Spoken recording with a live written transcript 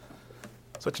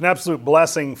Such an absolute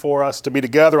blessing for us to be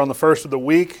together on the first of the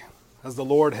week, as the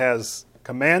Lord has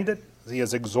commanded, as He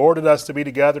has exhorted us to be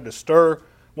together, to stir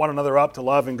one another up to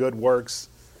love and good works.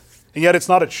 And yet it's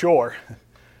not a chore.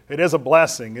 It is a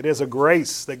blessing. It is a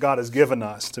grace that God has given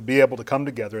us to be able to come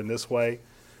together in this way.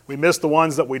 We miss the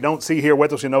ones that we don't see here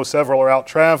with us. We know several are out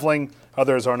traveling.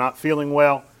 Others are not feeling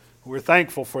well. We're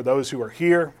thankful for those who are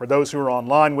here, for those who are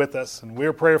online with us, and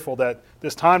we're prayerful that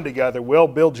this time together will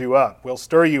build you up, will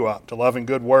stir you up to love and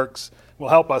good works, will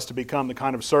help us to become the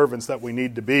kind of servants that we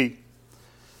need to be.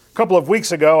 A couple of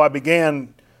weeks ago, I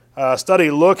began a study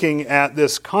looking at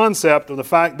this concept of the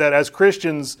fact that as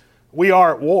Christians, we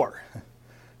are at war. And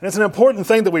it's an important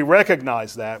thing that we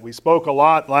recognize that. We spoke a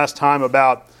lot last time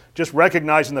about just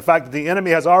recognizing the fact that the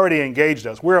enemy has already engaged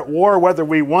us. We're at war whether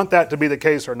we want that to be the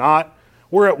case or not.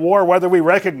 We're at war whether we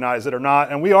recognize it or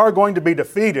not, and we are going to be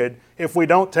defeated if we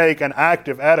don't take an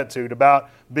active attitude about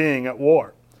being at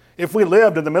war. If we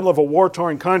lived in the middle of a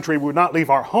war-torn country, we would not leave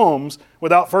our homes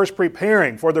without first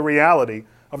preparing for the reality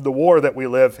of the war that we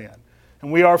live in.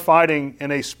 And we are fighting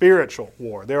in a spiritual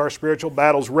war. There are spiritual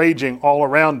battles raging all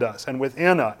around us and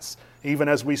within us, even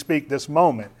as we speak this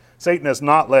moment. Satan is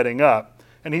not letting up.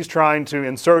 And he's trying to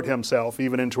insert himself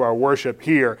even into our worship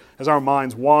here as our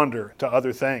minds wander to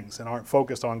other things and aren't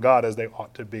focused on God as they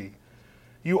ought to be.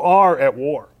 You are at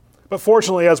war. But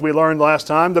fortunately, as we learned last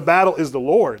time, the battle is the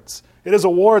Lord's. It is a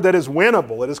war that is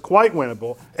winnable. It is quite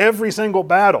winnable. Every single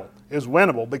battle is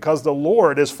winnable because the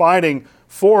Lord is fighting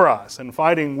for us and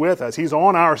fighting with us. He's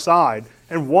on our side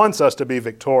and wants us to be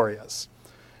victorious.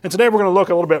 And today we're going to look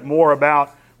a little bit more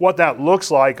about what that looks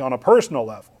like on a personal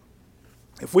level.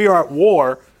 If we are at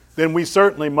war, then we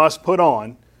certainly must put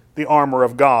on the armor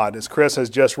of God. As Chris has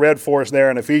just read for us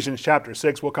there in Ephesians chapter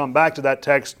 6, we'll come back to that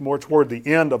text more toward the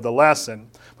end of the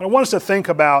lesson. But I want us to think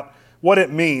about what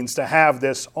it means to have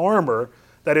this armor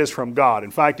that is from God. In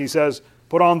fact, he says,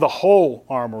 put on the whole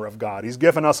armor of God. He's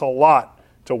given us a lot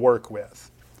to work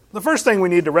with. The first thing we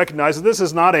need to recognize is this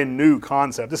is not a new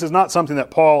concept. This is not something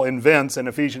that Paul invents in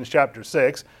Ephesians chapter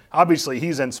 6. Obviously,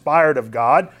 he's inspired of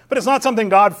God, but it's not something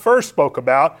God first spoke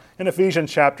about in Ephesians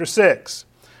chapter 6.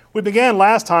 We began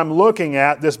last time looking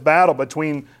at this battle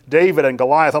between David and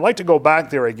Goliath. I'd like to go back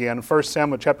there again, 1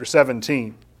 Samuel chapter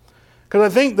 17,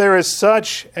 because I think there is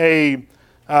such a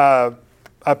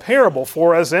parable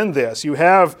for us in this. You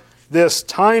have this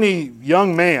tiny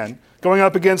young man going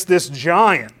up against this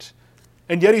giant,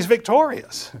 and yet he's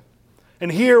victorious.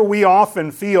 And here we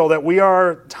often feel that we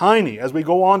are tiny as we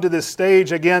go onto this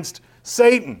stage against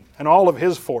Satan and all of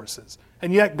his forces.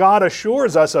 And yet God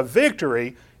assures us of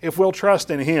victory if we'll trust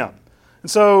in Him.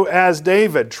 And so as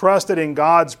David trusted in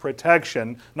God's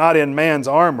protection, not in man's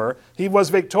armor, he was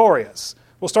victorious.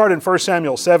 We'll start in 1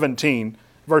 Samuel 17,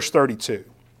 verse 32.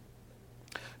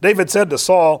 David said to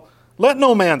Saul, "Let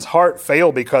no man's heart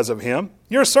fail because of him.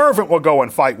 Your servant will go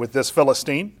and fight with this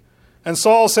Philistine." And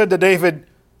Saul said to David,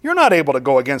 "You're not able to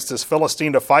go against this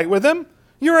Philistine to fight with him.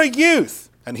 You're a youth,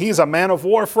 and he's a man of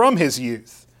war from his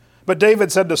youth." But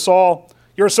David said to Saul,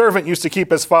 "Your servant used to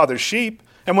keep his father's sheep,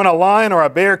 and when a lion or a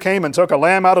bear came and took a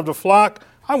lamb out of the flock,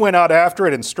 I went out after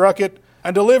it and struck it,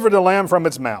 and delivered the lamb from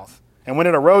its mouth. And when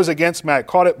it arose against me, I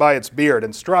caught it by its beard,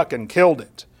 and struck and killed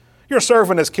it. Your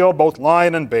servant has killed both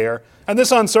lion and bear, and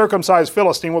this uncircumcised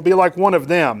Philistine will be like one of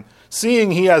them,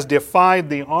 seeing he has defied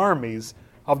the armies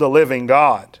of the living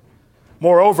God."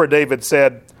 Moreover, David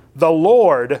said, "The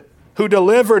Lord, who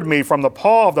delivered me from the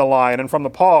paw of the lion and from the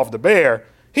paw of the bear,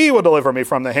 He will deliver me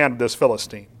from the hand of this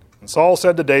Philistine." And Saul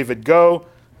said to David, "Go,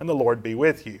 and the Lord be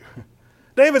with you."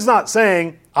 David's not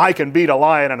saying, I can beat a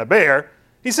lion and a bear.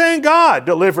 He's saying, God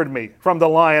delivered me from the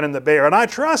lion and the bear, and I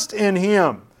trust in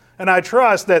Him. And I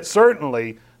trust that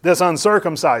certainly this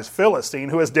uncircumcised Philistine,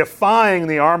 who is defying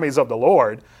the armies of the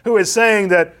Lord, who is saying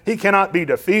that he cannot be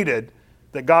defeated,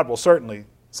 that God will certainly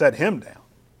set him down.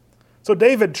 So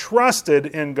David trusted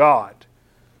in God.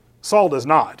 Saul does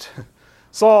not.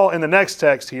 Saul, in the next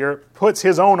text here, puts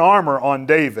his own armor on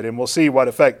David, and we'll see what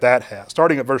effect that has,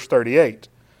 starting at verse 38.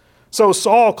 So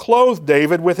Saul clothed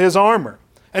David with his armor,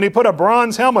 and he put a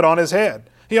bronze helmet on his head.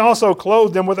 He also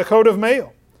clothed him with a coat of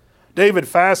mail. David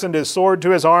fastened his sword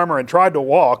to his armor and tried to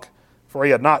walk, for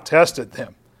he had not tested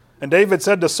them. And David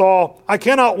said to Saul, "I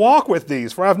cannot walk with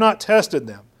these, for I have not tested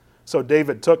them." So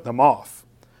David took them off.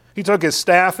 He took his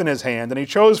staff in his hand, and he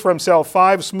chose for himself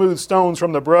 5 smooth stones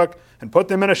from the brook, and put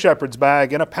them in a shepherd's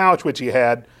bag, in a pouch which he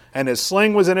had, and his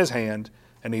sling was in his hand,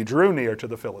 and he drew near to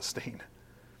the Philistine.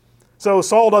 So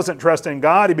Saul doesn't trust in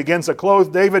God. He begins to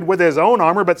clothe David with his own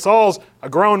armor, but Saul's a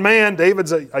grown man.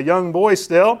 David's a young boy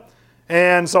still.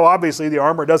 And so obviously the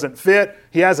armor doesn't fit.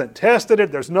 He hasn't tested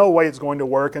it. There's no way it's going to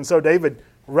work. And so David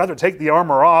Would rather take the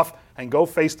armor off and go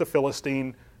face the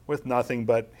Philistine with nothing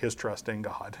but his trust in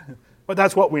God. But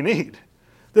that's what we need.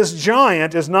 This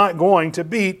giant is not going to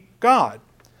beat God.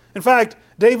 In fact,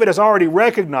 David has already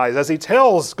recognized, as he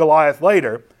tells Goliath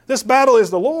later, this battle is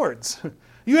the Lord's.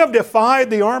 You have defied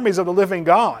the armies of the living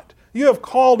God. You have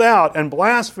called out and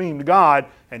blasphemed God,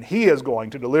 and He is going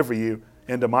to deliver you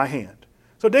into my hand.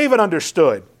 So David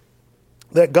understood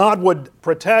that God would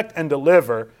protect and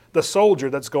deliver the soldier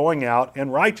that's going out in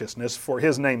righteousness for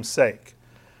His name's sake.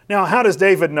 Now, how does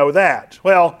David know that?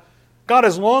 Well, God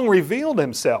has long revealed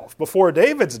Himself before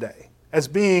David's day as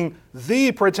being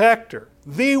the protector,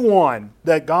 the one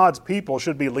that God's people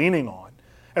should be leaning on.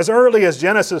 As early as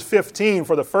Genesis 15,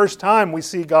 for the first time we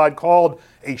see God called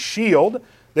a shield.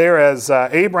 There as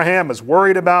Abraham is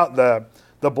worried about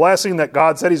the blessing that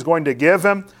God said He's going to give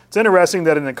him. It's interesting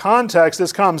that in the context,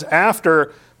 this comes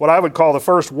after what I would call the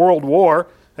First World War,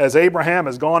 as Abraham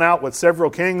has gone out with several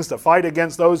kings to fight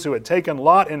against those who had taken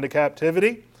Lot into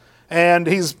captivity. And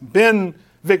he's been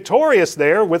victorious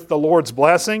there with the Lord's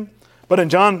blessing. But in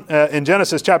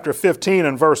Genesis chapter 15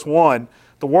 and verse 1,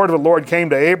 the word of the Lord came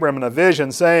to Abram in a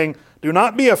vision, saying, "Do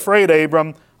not be afraid,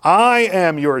 Abram. I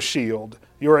am your shield,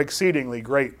 your exceedingly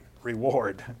great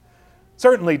reward."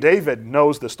 Certainly David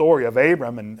knows the story of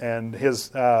Abram and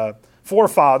his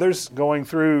forefathers going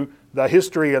through the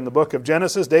history in the book of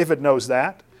Genesis. David knows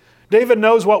that. David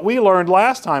knows what we learned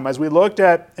last time as we looked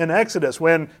at in Exodus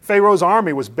when Pharaoh's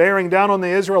army was bearing down on the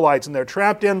Israelites and they're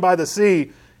trapped in by the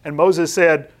sea. And Moses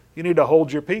said, you need to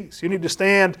hold your peace. You need to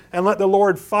stand and let the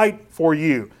Lord fight for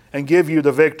you and give you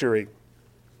the victory.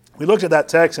 We looked at that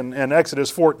text in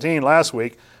Exodus 14 last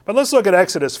week, but let's look at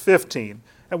Exodus 15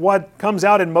 and what comes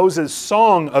out in Moses'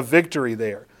 song of victory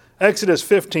there. Exodus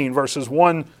 15 verses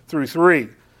 1 through 3.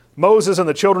 Moses and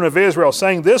the children of Israel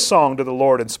sang this song to the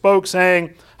Lord and spoke,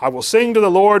 saying, I will sing to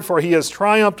the Lord, for He has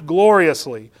triumphed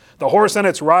gloriously. The horse and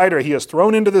its rider He has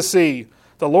thrown into the sea.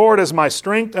 The Lord is my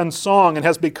strength and song, and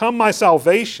has become my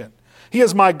salvation. He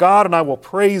is my God, and I will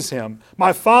praise Him,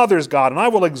 my Father's God, and I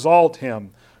will exalt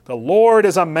Him. The Lord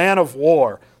is a man of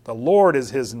war. The Lord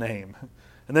is His name.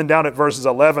 And then down at verses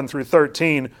 11 through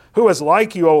 13, who is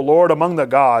like you, O Lord, among the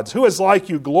gods? Who is like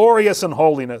you, glorious in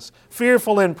holiness,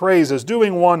 fearful in praises,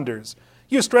 doing wonders?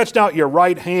 You stretched out your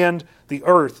right hand, the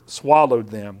earth swallowed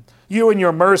them. You in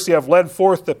your mercy have led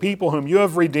forth the people whom you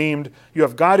have redeemed. You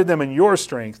have guided them in your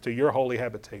strength to your holy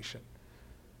habitation.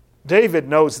 David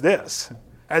knows this.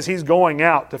 As he's going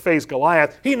out to face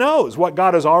Goliath, he knows what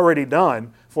God has already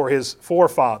done for his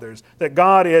forefathers, that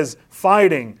God is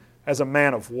fighting as a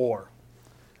man of war.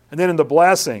 And then in the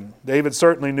blessing, David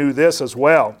certainly knew this as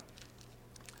well.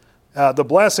 The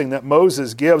blessing that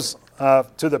Moses gives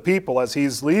to the people as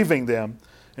he's leaving them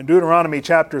in Deuteronomy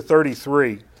chapter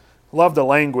 33. Love the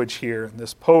language here,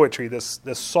 this poetry, this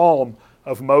psalm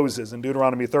of Moses in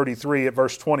Deuteronomy 33 at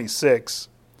verse 26.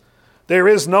 There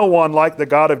is no one like the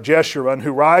God of Jeshurun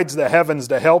who rides the heavens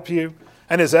to help you,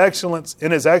 and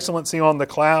in his excellency on the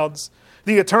clouds.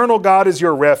 The eternal God is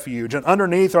your refuge, and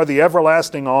underneath are the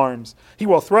everlasting arms. He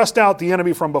will thrust out the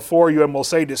enemy from before you and will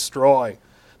say, destroy.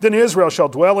 Then Israel shall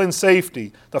dwell in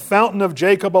safety, the fountain of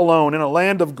Jacob alone, in a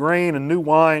land of grain and new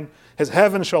wine. His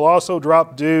heavens shall also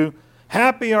drop dew.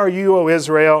 Happy are you, O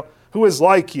Israel, who is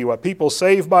like you, a people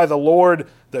saved by the Lord,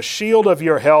 the shield of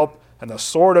your help and the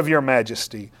sword of your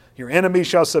majesty. Your enemies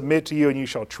shall submit to you, and you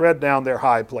shall tread down their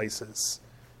high places.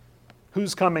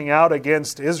 Who's coming out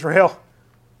against Israel?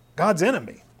 God's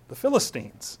enemy, the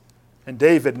Philistines. And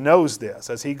David knows this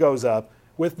as he goes up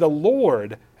with the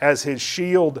Lord as his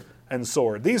shield and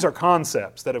sword. These are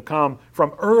concepts that have come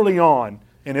from early on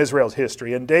in Israel's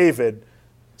history, and David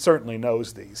certainly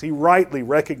knows these. He rightly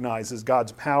recognizes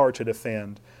God's power to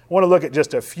defend. I want to look at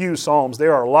just a few Psalms.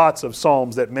 There are lots of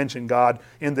Psalms that mention God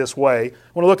in this way. I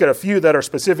want to look at a few that are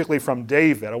specifically from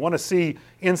David. I want to see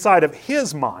inside of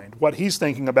his mind what he's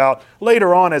thinking about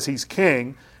later on as he's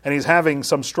king, and he's having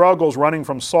some struggles running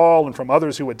from Saul and from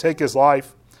others who would take his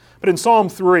life. But in Psalm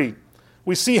 3,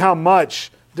 we see how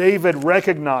much David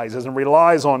recognizes and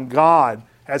relies on God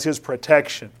as his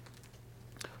protection.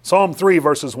 Psalm 3,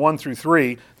 verses 1 through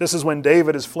 3, this is when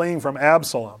David is fleeing from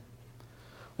Absalom.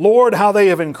 Lord, how they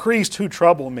have increased who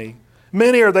trouble me.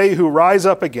 Many are they who rise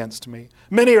up against me.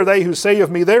 Many are they who say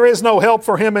of me, there is no help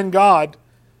for him in God.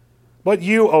 But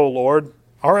you, O Lord,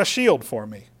 are a shield for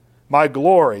me, my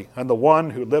glory, and the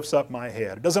one who lifts up my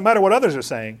head. It doesn't matter what others are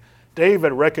saying.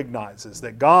 David recognizes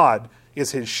that God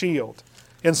is his shield.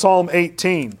 In Psalm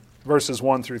 18, verses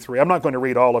 1 through 3, I'm not going to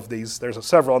read all of these. There's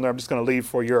several in there. I'm just going to leave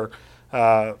for you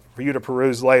to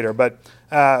peruse later. But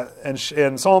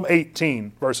in Psalm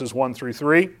 18, verses 1 through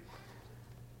 3,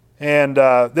 And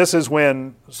this is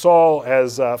when Saul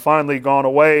has finally gone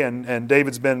away and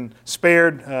David's been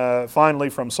spared finally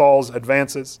from Saul's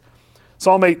advances.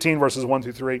 Psalm 18, verses 1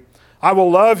 through 3. I will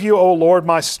love you, O Lord,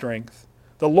 my strength.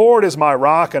 The Lord is my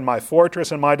rock and my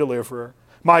fortress and my deliverer,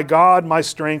 my God, my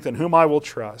strength, in whom I will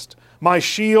trust, my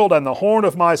shield and the horn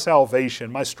of my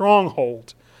salvation, my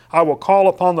stronghold. I will call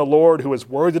upon the Lord, who is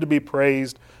worthy to be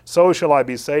praised. So shall I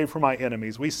be saved from my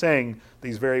enemies. We sing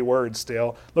these very words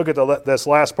still. Look at this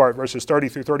last part, verses 30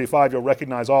 through 35. You'll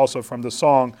recognize also from the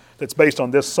song that's based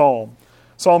on this psalm.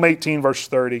 Psalm 18, verse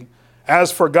 30.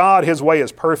 As for God, his way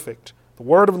is perfect. The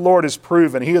word of the Lord is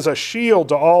proven. He is a shield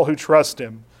to all who trust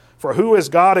him. For who is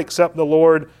God except the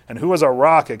Lord, and who is a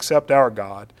rock except our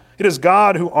God? It is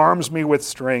God who arms me with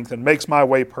strength and makes my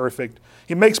way perfect.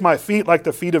 He makes my feet like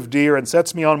the feet of deer and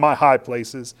sets me on my high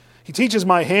places. He teaches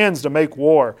my hands to make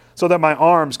war, so that my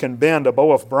arms can bend a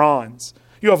bow of bronze.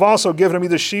 You have also given me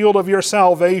the shield of your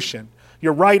salvation.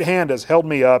 Your right hand has held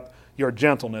me up. Your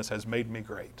gentleness has made me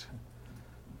great.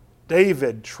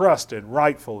 David trusted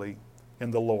rightfully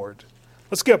in the Lord.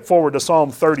 Let's skip forward to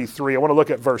Psalm 33. I want to look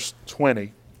at verse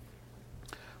 20.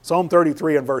 Psalm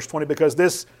 33 and verse 20, because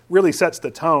this really sets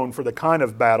the tone for the kind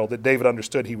of battle that David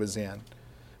understood he was in.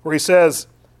 Where he says,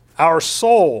 our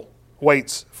soul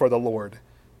waits for the Lord.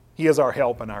 He is our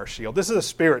help and our shield. This is a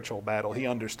spiritual battle. He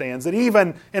understands that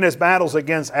even in his battles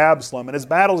against Absalom and his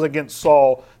battles against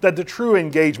Saul, that the true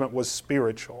engagement was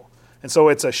spiritual. And so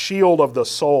it's a shield of the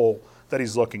soul that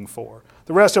he's looking for.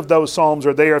 The rest of those psalms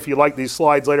are there. If you like these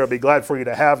slides later, I'd be glad for you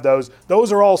to have those.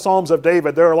 Those are all psalms of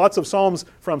David. There are lots of psalms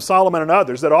from Solomon and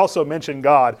others that also mention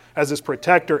God as his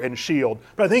protector and shield.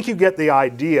 But I think you get the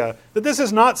idea that this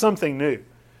is not something new.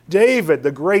 David,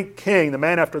 the great king, the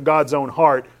man after God's own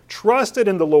heart, trusted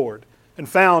in the Lord and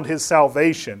found his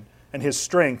salvation and his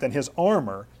strength and his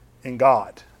armor in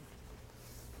God.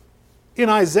 In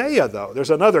Isaiah, though, there's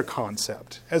another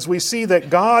concept, as we see that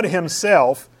God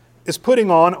himself is putting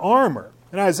on armor.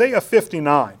 In Isaiah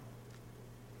 59.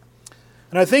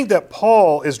 And I think that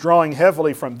Paul is drawing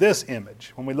heavily from this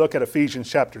image. When we look at Ephesians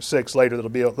chapter 6 later, that'll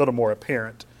be a little more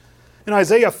apparent. In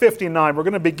Isaiah 59, we're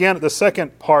going to begin at the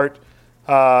second part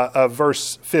of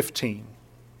verse 15.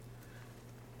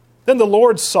 Then the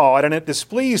Lord saw it, and it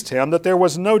displeased him that there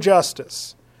was no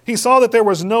justice. He saw that there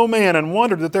was no man, and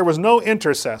wondered that there was no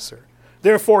intercessor.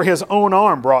 Therefore his own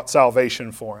arm brought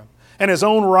salvation for him, and his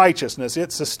own righteousness,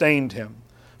 it sustained him.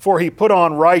 For he put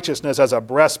on righteousness as a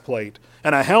breastplate,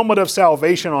 and a helmet of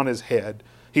salvation on his head.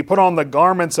 He put on the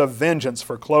garments of vengeance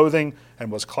for clothing,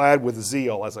 and was clad with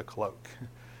zeal as a cloak.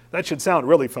 That should sound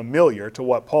really familiar to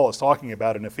what Paul is talking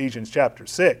about in Ephesians chapter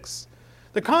 6.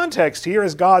 The context here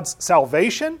is God's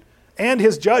salvation and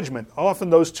his judgment.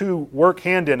 Often those two work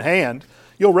hand in hand.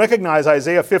 You'll recognize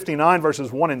Isaiah 59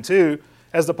 verses 1 and 2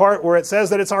 as the part where it says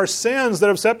that it's our sins that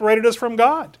have separated us from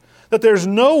God. That there's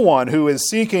no one who is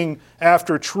seeking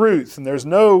after truth, and there's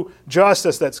no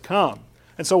justice that's come.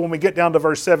 And so when we get down to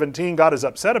verse 17, God is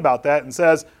upset about that and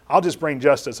says, I'll just bring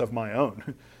justice of my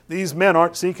own. These men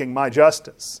aren't seeking my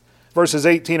justice. Verses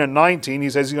 18 and 19, he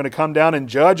says he's going to come down and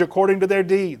judge according to their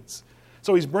deeds.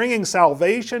 So he's bringing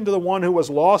salvation to the one who was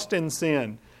lost in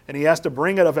sin, and he has to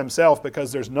bring it of himself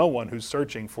because there's no one who's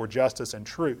searching for justice and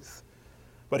truth.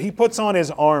 But he puts on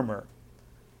his armor.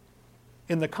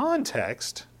 In the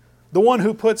context, the one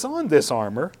who puts on this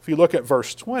armor, if you look at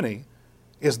verse 20,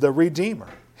 is the Redeemer,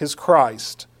 his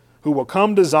Christ, who will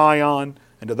come to Zion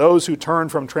and to those who turn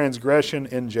from transgression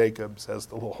in Jacob, says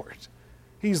the Lord.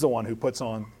 He's the one who puts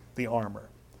on the armor.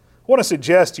 I want to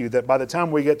suggest to you that by the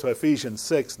time we get to Ephesians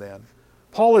 6 then,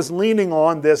 Paul is leaning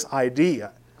on this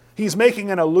idea. He's making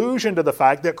an allusion to the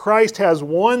fact that Christ has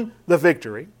won the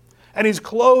victory, and he's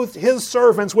clothed his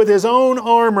servants with his own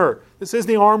armor. This is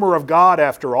the armor of God,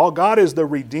 after all. God is the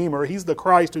Redeemer. He's the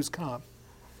Christ who's come.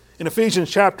 In Ephesians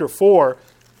chapter 4,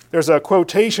 there's a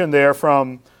quotation there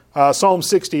from Psalm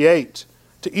 68.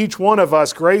 To each one of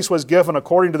us grace was given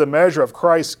according to the measure of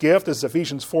Christ's gift. This is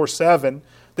Ephesians 4:7.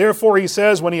 Therefore, he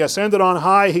says, when he ascended on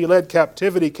high, he led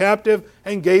captivity captive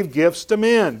and gave gifts to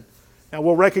men. Now,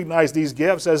 we'll recognize these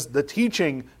gifts as the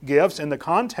teaching gifts in the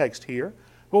context here.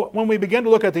 But when we begin to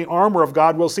look at the armor of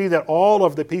God, we'll see that all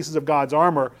of the pieces of God's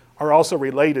armor are also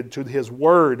related to his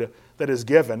word that is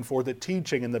given for the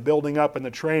teaching and the building up and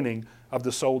the training of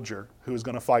the soldier who is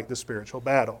going to fight the spiritual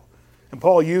battle. And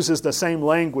Paul uses the same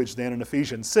language then in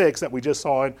Ephesians 6 that we just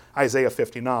saw in Isaiah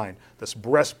 59. This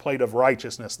breastplate of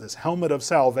righteousness, this helmet of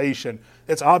salvation.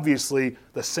 It's obviously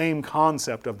the same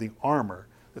concept of the armor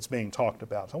that's being talked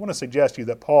about. So I want to suggest to you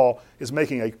that Paul is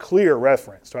making a clear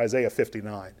reference to Isaiah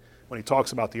 59 when he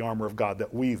talks about the armor of God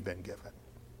that we've been given.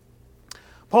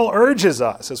 Paul urges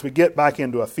us, as we get back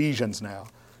into Ephesians now,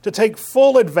 to take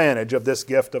full advantage of this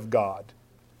gift of God.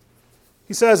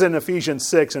 He says in Ephesians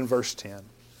 6 and verse 10,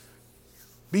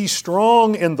 "Be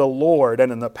strong in the Lord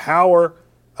and in the power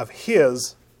of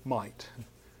His might."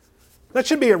 That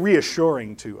should be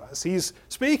reassuring to us. He's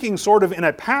speaking sort of in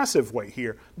a passive way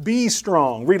here. Be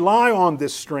strong. Rely on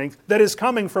this strength that is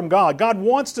coming from God. God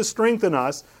wants to strengthen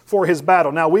us for His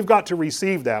battle. Now, we've got to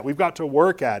receive that. We've got to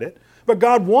work at it. But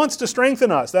God wants to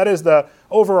strengthen us. That is the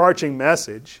overarching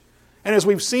message. And as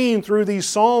we've seen through these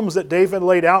Psalms that David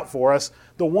laid out for us,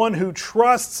 the one who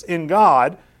trusts in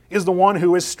God is the one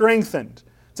who is strengthened.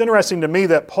 It's interesting to me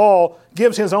that Paul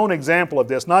gives his own example of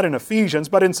this, not in Ephesians,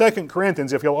 but in 2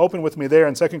 Corinthians, if you'll open with me there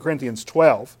in 2 Corinthians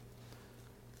 12.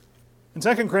 In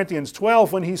 2 Corinthians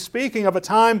 12, when he's speaking of a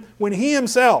time when he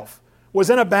himself was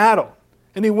in a battle,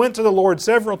 and he went to the Lord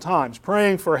several times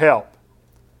praying for help,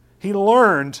 he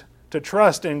learned to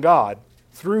trust in God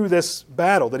through this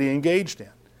battle that he engaged in.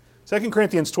 2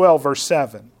 Corinthians 12, verse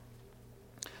 7.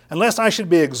 "Unless I should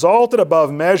be exalted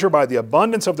above measure by the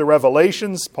abundance of the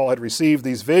revelations," Paul had received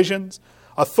these visions,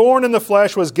 "a thorn in the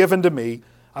flesh was given to me,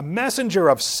 a messenger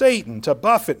of Satan to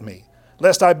buffet me,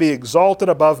 lest I be exalted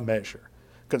above measure.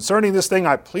 Concerning this thing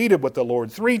I pleaded with the Lord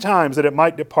 3 times that it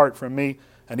might depart from me,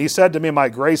 and He said to me, My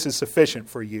grace is sufficient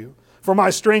for you, for my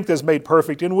strength is made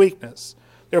perfect in weakness.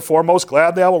 Therefore most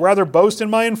gladly I will rather boast in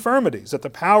my infirmities, that the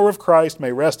power of Christ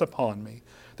may rest upon me.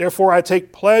 Therefore I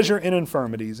take pleasure in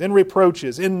infirmities, in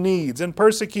reproaches, in needs, in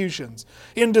persecutions,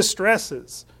 in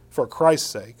distresses, for Christ's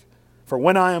sake. For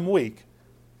when I am weak,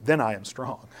 then I am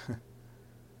strong."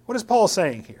 What is Paul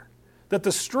saying here? That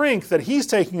the strength that he's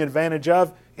taking advantage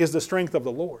of is the strength of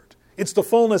the Lord. It's the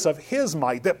fullness of His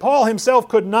might that Paul himself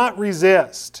could not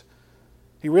resist.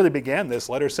 He really began this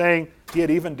letter saying he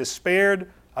had even despaired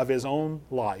of his own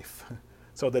life,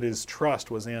 so that his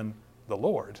trust was in the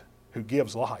Lord who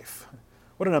gives life.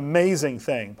 What an amazing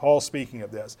thing, Paul speaking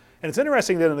of this. And it's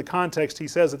interesting that in the context he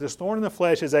says that this thorn in the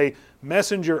flesh is a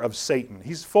messenger of Satan.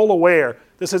 He's full aware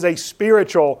this is a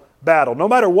spiritual battle. No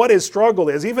matter what his struggle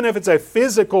is, even if it's a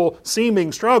physical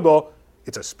seeming struggle,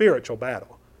 it's a spiritual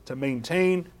battle. To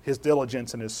maintain his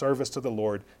diligence and his service to the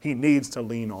Lord, he needs to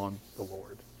lean on the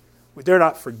Lord. We dare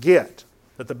not forget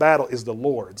that the battle is the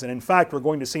Lord's. And in fact, we're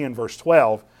going to see in verse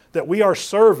 12 that we are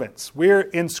servants. We're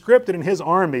inscripted in His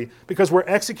army because we're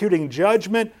executing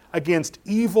judgment against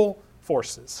evil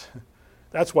forces.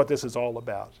 That's what this is all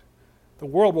about. The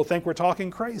world will think we're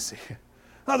talking crazy.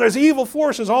 Oh, there's evil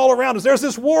forces all around us. There's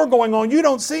this war going on. You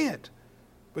don't see it.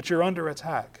 But you're under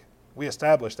attack. We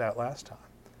established that last time.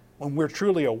 When we're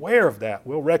truly aware of that,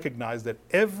 we'll recognize that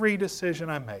every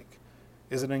decision I make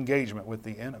is an engagement with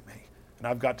the enemy. And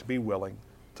I've got to be willing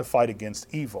to fight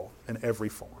against evil in every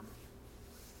form.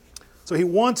 So He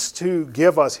wants to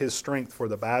give us His strength for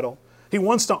the battle. He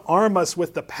wants to arm us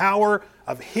with the power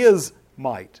of His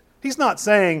might. He's not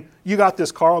saying, you got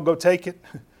this, Carl, go take it.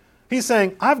 He's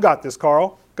saying, I've got this,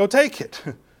 Carl, go take it.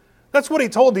 That's what He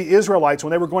told the Israelites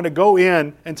when they were going to go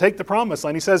in and take the promised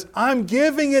land. He says, I'm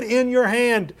giving it in your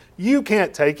hand. You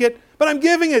can't take it, but I'm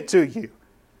giving it to you.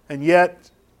 And yet,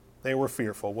 they were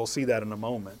fearful. We'll see that in a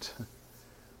moment.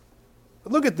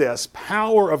 But look at this,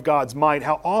 power of God's might,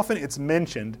 how often it's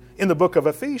mentioned in the book of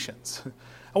Ephesians.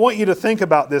 I want you to think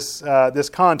about this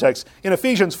context. In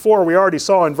Ephesians 4, we already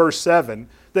saw in verse 7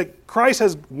 that Christ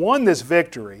has won this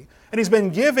victory, and He's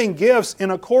been giving gifts in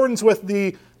accordance with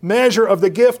the measure of the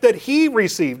gift that He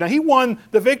received. Now, He won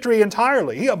the victory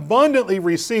entirely. He abundantly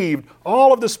received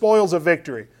all of the spoils of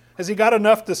victory. Has He got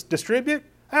enough to distribute?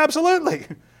 Absolutely.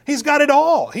 He's got it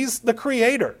all. He's the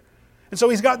Creator. And so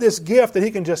He's got this gift that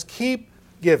He can just keep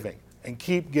giving and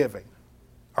keep giving.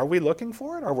 Are we looking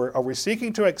for it? Are we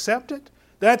seeking to accept it?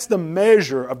 That's the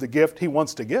measure of the gift He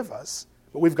wants to give us,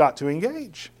 but we've got to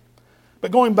engage.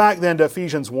 But going back then to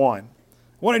Ephesians 1,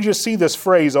 I want to just see this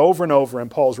phrase over and over in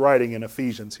Paul's writing in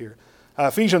Ephesians here.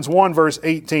 Ephesians 1 verse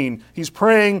 18, he's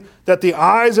praying that the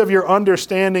eyes of your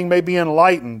understanding may be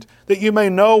enlightened, that you may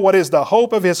know what is the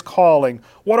hope of His calling,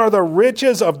 what are the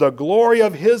riches of the glory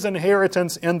of His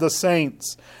inheritance in the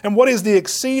saints, and what is the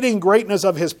exceeding greatness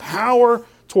of His power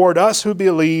toward us who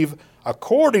believe,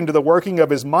 according to the working of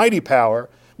His mighty power,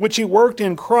 which He worked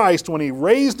in Christ when He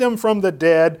raised Him from the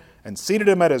dead and seated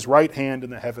Him at His right hand in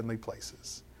the heavenly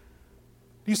places.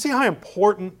 Do you see how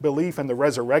important belief in the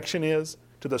resurrection is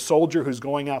to the soldier who's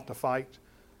going out to fight?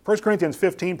 1 Corinthians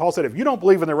 15, Paul said, if you don't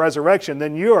believe in the resurrection,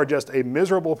 then you are just a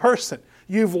miserable person.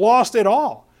 You've lost it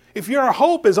all. If your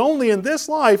hope is only in this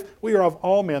life, we are of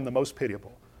all men the most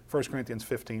pitiable. 1 Corinthians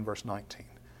 15, verse 19.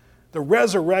 The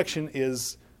resurrection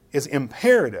is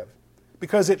imperative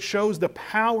because it shows the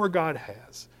power God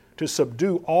has to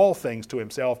subdue all things to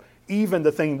himself, even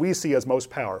the thing we see as most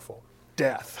powerful,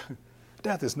 death.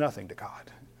 Death is nothing to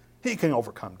God. He can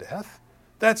overcome death.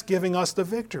 That's giving us the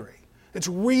victory. It's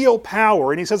real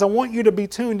power. And he says, I want you to be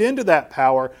tuned into that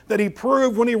power that he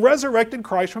proved when he resurrected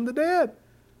Christ from the dead.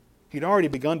 He'd already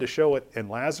begun to show it in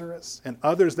Lazarus and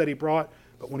others that he brought,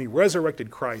 but when he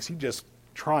resurrected Christ, he just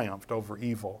triumphed over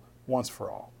evil once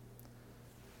for all.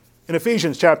 In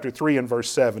Ephesians chapter 3 and verse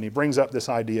 7, he brings up this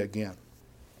idea again.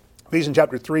 Ephesians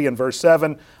chapter 3 and verse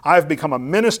 7, I have become a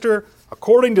minister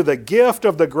according to the gift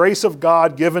of the grace of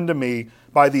God given to me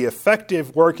by the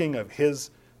effective working of his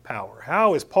power.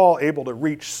 How is Paul able to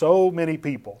reach so many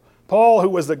people? Paul, who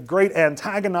was the great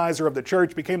antagonizer of the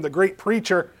church, became the great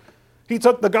preacher. He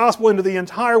took the gospel into the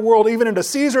entire world, even into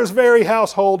Caesar's very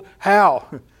household.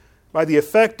 How? By the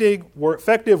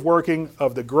effective working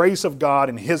of the grace of God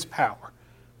and his power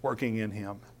working in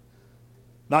him.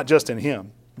 Not just in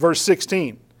him. Verse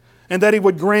 16, and that he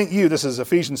would grant you, this is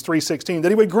Ephesians 3:16, that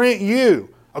he would grant you,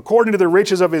 according to the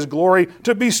riches of his glory,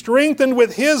 to be strengthened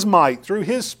with his might through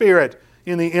his Spirit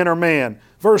in the inner man.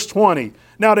 Verse 20,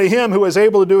 now to him who is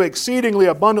able to do exceedingly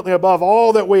abundantly above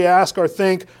all that we ask or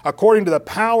think, according to the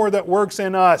power that works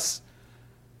in us.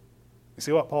 You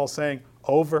see what Paul's saying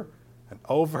over and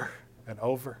over and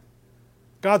over?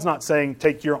 God's not saying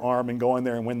take your arm and go in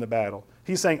there and win the battle.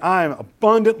 He's saying I am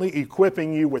abundantly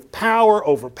equipping you with power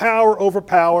over power over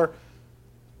power.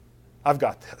 I've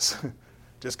got this.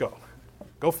 Just go.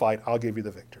 Go fight. I'll give you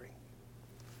the victory.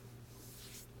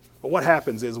 But what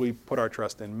happens is we put our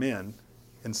trust in men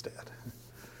instead.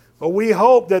 Well, we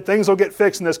hope that things will get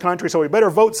fixed in this country, so we better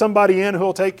vote somebody in who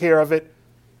will take care of it.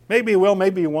 Maybe he will,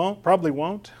 maybe he won't, probably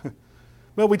won't.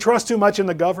 Well, we trust too much in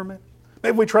the government.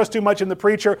 Maybe we trust too much in the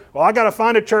preacher. Well, I got to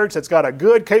find a church that's got a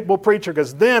good, capable preacher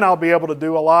because then I'll be able to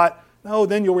do a lot. No,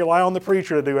 then you'll rely on the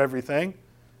preacher to do everything.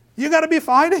 You got to be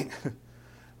fighting.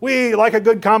 We like a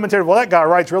good commentator. Well, that guy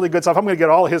writes really good stuff. I'm going to get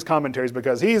all his commentaries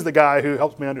because he's the guy who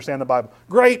helps me understand the Bible.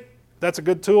 Great. That's a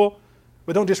good tool.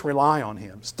 But don't just rely on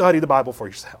him. Study the Bible for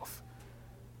yourself.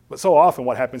 But so often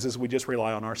what happens is we just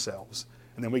rely on ourselves.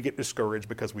 And then we get discouraged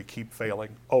because we keep failing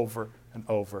over and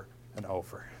over and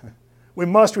over. We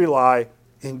must rely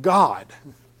in God.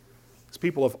 Because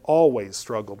people have always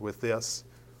struggled with this.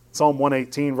 Psalm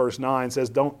 118 verse 9 says,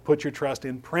 don't put your trust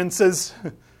in princes,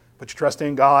 put your trust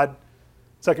in God.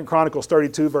 2 Chronicles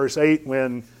 32 verse 8,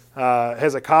 when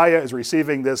Hezekiah is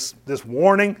receiving this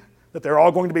warning that they're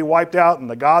all going to be wiped out and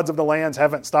the gods of the lands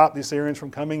haven't stopped the Assyrians from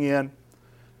coming in,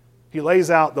 he lays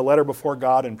out the letter before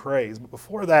God and prays. But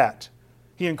before that,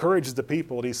 he encourages the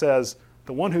people and he says,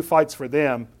 the one who fights for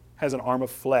them has an arm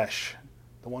of flesh.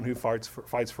 The one who fights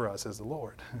for us is the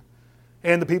Lord.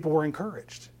 And the people were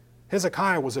encouraged.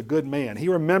 Hezekiah was a good man. He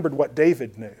remembered what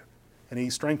David knew, and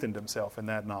he strengthened himself in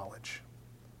that knowledge.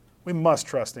 We must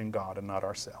trust in God and not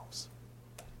ourselves.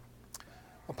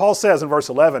 Well, Paul says in verse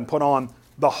 11, put on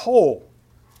the whole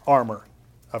armor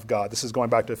of God. This is going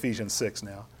back to Ephesians 6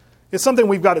 now. It's something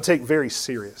we've got to take very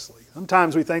seriously.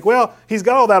 Sometimes we think, well, he's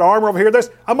got all that armor over here.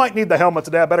 I might need the helmet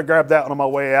today. I better grab that one on my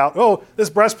way out. Oh,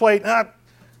 this breastplate, I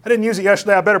didn't use it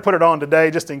yesterday. I better put it on today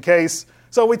just in case.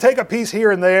 So we take a piece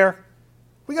here and there.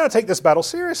 We got to take this battle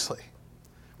seriously.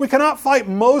 We cannot fight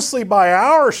mostly by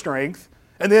our strength,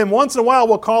 and then once in a while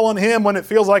we'll call on him when it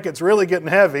feels like it's really getting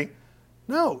heavy.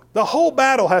 No, the whole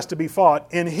battle has to be fought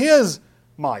in his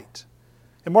might.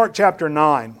 In Mark chapter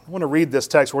 9, I want to read this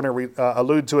text. We're going to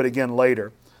allude to it again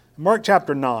later. In Mark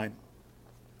chapter 9,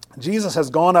 Jesus has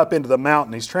gone up into the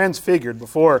mountain. He's transfigured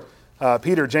before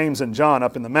Peter, James, and John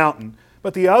up in the mountain.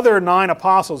 But the other 9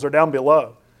 apostles are down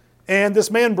below. And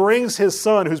this man brings his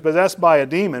son, who's possessed by a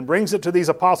demon, brings it to these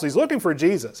apostles. He's looking for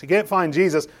Jesus. He can't find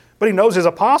Jesus, but he knows his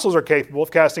apostles are capable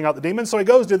of casting out the demon, so he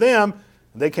goes to them,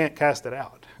 and they can't cast it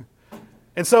out.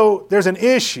 And so there's an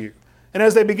issue. And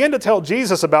as they begin to tell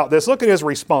Jesus about this, look at his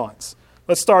response.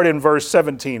 Let's start in verse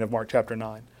 17 of Mark chapter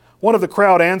 9. One of the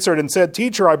crowd answered and said,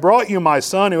 Teacher, I brought you my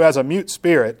son who has a mute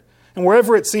spirit, and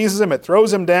wherever it seizes him, it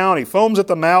throws him down. He foams at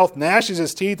the mouth, gnashes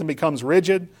his teeth, and becomes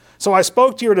rigid. So I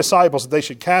spoke to your disciples that they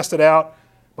should cast it out,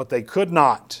 but they could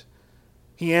not.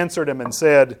 He answered him and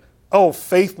said, O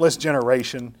faithless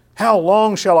generation, how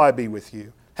long shall I be with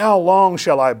you? How long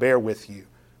shall I bear with you?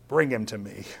 Bring him to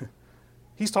me.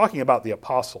 He's talking about the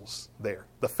apostles there,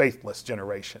 the faithless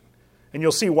generation. And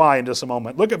you'll see why in just a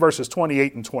moment. Look at verses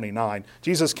 28 and 29.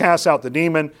 Jesus casts out the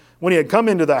demon. When he had come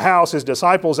into the house, his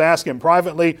disciples asked him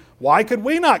privately, Why could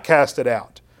we not cast it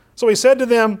out? So he said to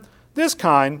them, This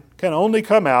kind can only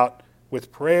come out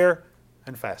with prayer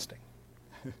and fasting.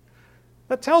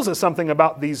 That tells us something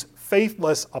about these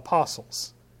faithless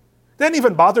apostles. They hadn't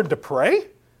even bothered to pray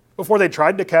before they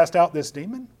tried to cast out this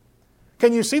demon.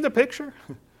 Can you see the picture?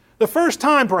 The first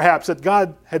time, perhaps, that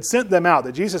God had sent them out,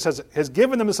 that Jesus has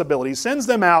given them this ability, He sends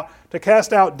them out to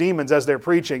cast out demons as they're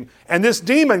preaching, and this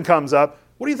demon comes up.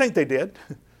 What do you think they did?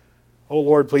 Oh,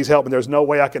 Lord, please help me. There's no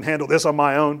way I can handle this on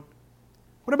my own.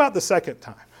 What about the second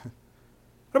time?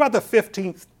 What about the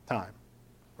 15th time?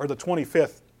 Or the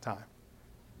 25th time?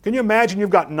 Can you imagine you've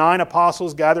got 9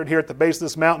 apostles gathered here at the base of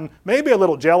this mountain, maybe a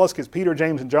little jealous because Peter,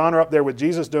 James, and John are up there with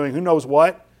Jesus doing who knows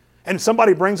what, and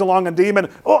somebody brings along a demon.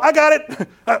 Oh, I got it.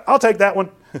 I'll take that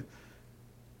one. And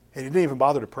he didn't even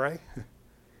bother to pray. And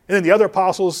then the other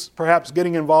apostles perhaps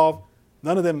getting involved,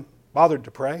 none of them bothered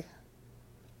to pray.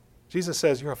 Jesus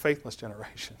says, you're a faithless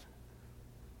generation.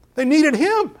 They needed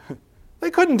Him. They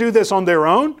couldn't do this on their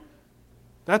own.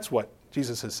 That's what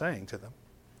Jesus is saying to them.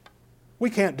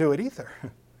 We can't do it either.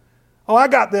 Oh, I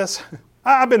got this.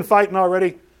 I've been fighting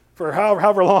already for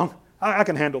however long. I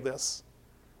can handle this.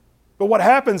 But what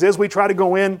happens is we try to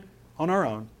go in on our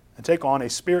own and take on a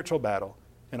spiritual battle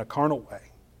in a carnal way.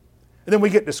 And then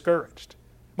we get discouraged.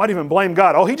 Might even blame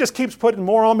God. Oh, He just keeps putting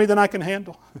more on me than I can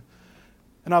handle.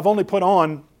 And I've only put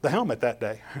on the helmet that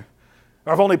day.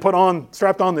 Or I've only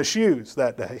strapped on the shoes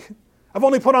that day. I've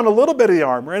only put on a little bit of the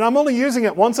armor, and I'm only using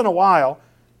it once in a while,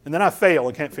 and then I fail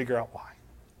and can't figure out why.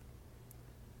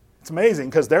 It's amazing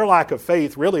because their lack of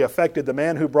faith really affected the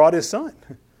man who brought his son.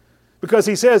 Because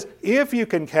he says, if you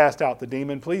can cast out the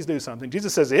demon, please do something.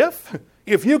 Jesus says,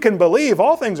 if you can believe,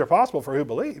 all things are possible for who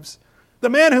believes. The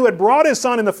man who had brought his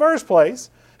son in the first place,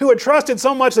 who had trusted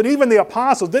so much that even the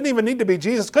apostles, didn't even need to be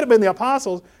Jesus, could have been the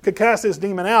apostles, could cast this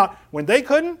demon out. When they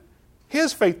couldn't,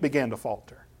 his faith began to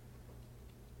falter.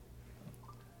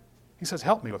 He says,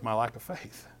 help me with my lack of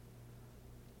faith.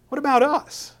 What about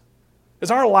us?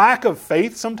 Is our lack of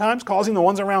faith sometimes causing the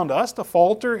ones around us to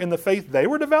falter in the faith they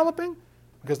were developing?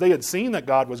 Because they had seen that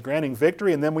God was granting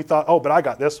victory, and then we thought, oh, but I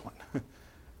got this one.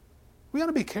 We ought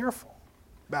to be careful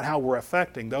about how we're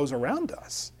affecting those around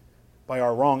us by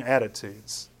our wrong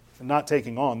attitudes and not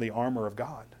taking on the armor of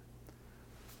God.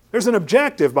 There's an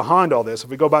objective behind all this, if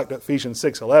we go back to Ephesians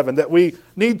 6:11, that we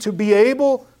need to be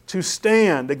able to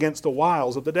stand against the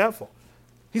wiles of the devil.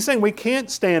 He's saying we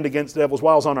can't stand against the devil's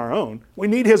wiles on our own. We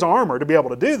need his armor to be able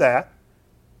to do that.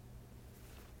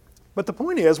 But the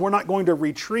point is, we're not going to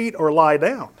retreat or lie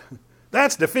down.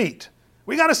 That's defeat.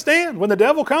 We got to stand. When the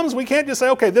devil comes, we can't just say,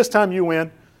 okay, this time you win.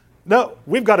 No,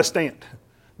 we've got to stand.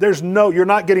 You're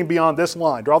not getting beyond this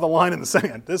line. Draw the line in the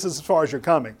sand. This is as far as you're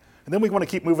coming. And then we want to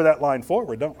keep moving that line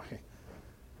forward, don't we?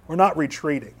 We're not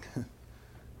retreating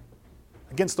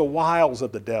against the wiles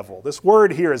of the devil. This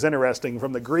word here is interesting.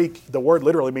 From the Greek, the word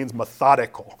literally means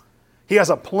methodical. He has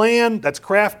a plan that's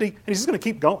crafty, and he's just going to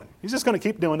keep going. He's just going to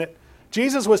keep doing it.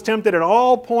 Jesus was tempted at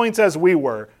all points as we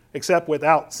were, except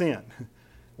without sin.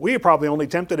 We are probably only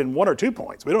tempted in 1 or 2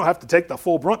 points. We don't have to take the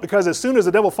full brunt, because as soon as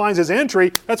the devil finds his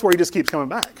entry, that's where he just keeps coming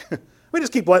back. We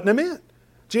just keep letting him in.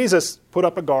 Jesus put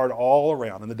up a guard all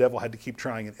around, and the devil had to keep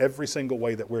trying in every single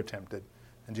way that we're tempted,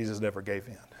 and Jesus never gave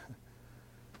in.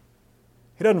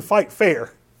 He doesn't fight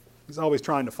fair. He's always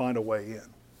trying to find a way in.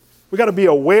 We've got to be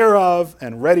aware of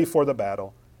and ready for the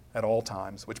battle at all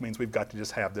times, which means we've got to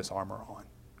just have this armor on.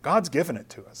 God's given it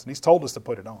to us, and He's told us to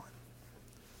put it on.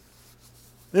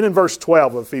 Then in verse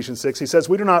 12 of Ephesians 6, he says,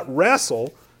 we do not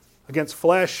wrestle against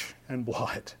flesh and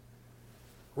blood.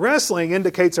 Wrestling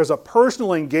indicates there's a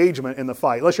personal engagement in the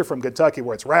fight, unless you're from Kentucky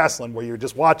where it's wrestling, where you're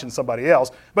just watching somebody else.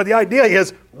 But the idea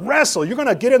is wrestle. You're going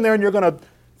to get in there and you're going to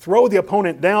throw the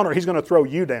opponent down, or he's going to throw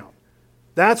you down.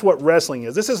 That's what wrestling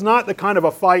is. This is not the kind of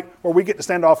a fight where we get to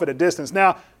stand off at a distance.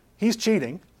 Now, he's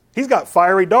cheating. He's got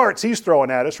fiery darts he's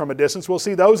throwing at us from a distance. We'll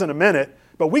see those in a minute.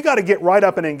 But we got to get right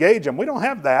up and engage him. We don't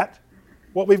have that.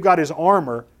 What we've got is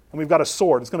armor, and we've got a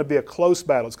sword. It's going to be a close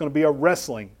battle. It's going to be a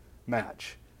wrestling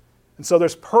match. And so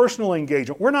there's personal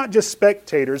engagement. We're not just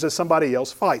spectators as somebody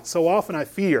else fights. So often I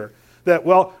fear that,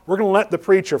 well, we're going to let the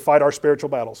preacher fight our spiritual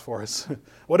battles for us.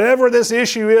 Whatever this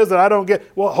issue is that I don't get,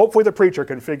 well, hopefully the preacher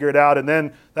can figure it out, and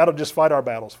then that'll just fight our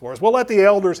battles for us. We'll let the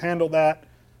elders handle that.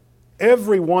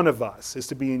 Every one of us is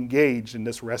to be engaged in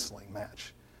this wrestling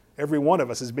match. Every one of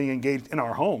us is being engaged in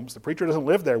our homes. The preacher doesn't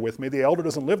live there with me. The elder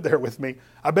doesn't live there with me.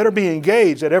 I better be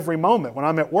engaged at every moment when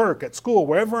I'm at work, at school,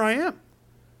 wherever I am.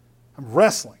 I'm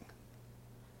wrestling.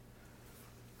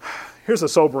 Here's a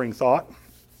sobering thought.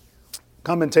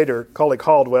 Commentator Coley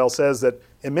Caldwell says that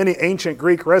in many ancient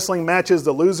Greek wrestling matches,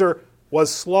 the loser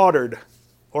was slaughtered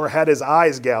or had his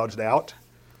eyes gouged out.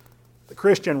 The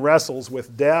Christian wrestles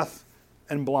with death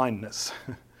and blindness.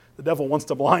 The devil wants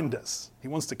to blind us. He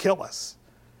wants to kill us.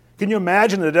 Can you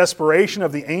imagine the desperation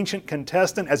of the ancient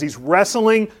contestant as he's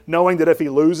wrestling, knowing that if he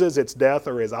loses, it's death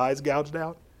or his eyes gouged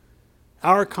out?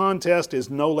 Our contest is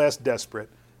no less desperate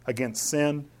against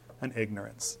sin and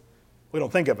ignorance. We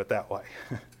don't think of it that way.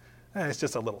 It's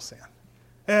just a little sin.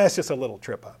 It's just a little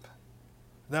trip up.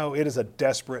 No, it is a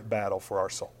desperate battle for our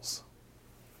souls.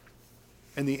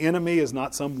 And the enemy is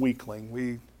not some weakling.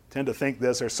 We tend to think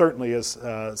this. There certainly is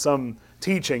some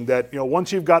teaching that,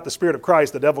 once you've got the Spirit of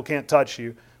Christ, the devil can't touch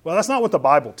you. Well, that's not what the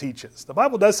Bible teaches. The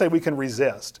Bible does say we can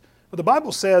resist. But the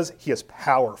Bible says he is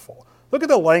powerful. Look at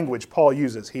the language Paul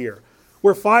uses here.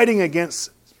 We're fighting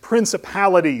against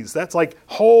principalities. That's like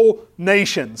whole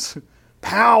nations,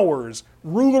 powers,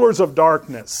 rulers of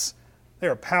darkness.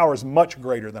 There are powers much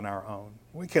greater than our own.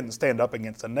 We couldn't stand up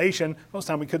against a nation. Most of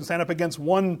the time we couldn't stand up against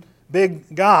one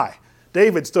big guy.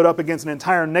 David stood up against an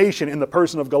entire nation in the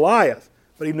person of Goliath,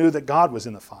 but he knew that God was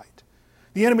in the fight.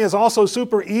 The enemy is also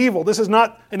super evil. This is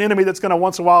not an enemy that's going to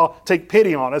once in a while take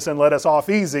pity on us and let us off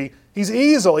easy. He's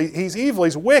evil.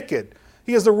 He's wicked.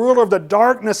 He is the ruler of the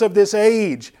darkness of this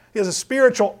age. He has a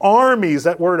spiritual armies,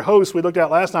 that word host we looked at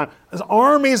last time. There's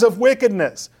armies of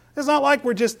wickedness. It's not like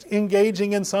we're just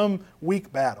engaging in some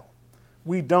weak battle.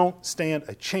 We don't stand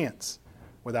a chance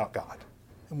without God.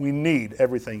 And we need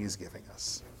everything He's giving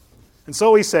us. And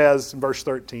so he says in verse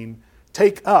 13,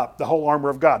 take up the whole armor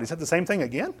of God. He said the same thing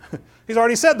again? He's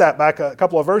already said that back a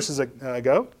couple of verses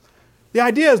ago. The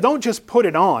idea is don't just put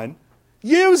it on,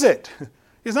 use it.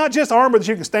 It's not just armor that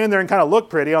you can stand there and kind of look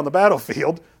pretty on the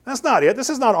battlefield. That's not it. This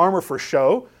is not armor for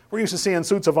show. We're used to seeing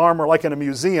suits of armor like in a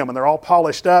museum and they're all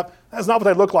polished up. That's not what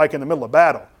they look like in the middle of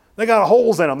battle. They got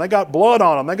holes in them. They got blood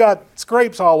on them. They got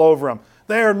scrapes all over them.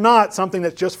 They are not something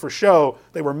that's just for show.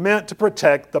 They were meant to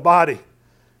protect the body.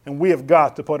 And we have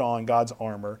got to put on God's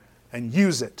armor and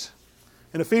use it.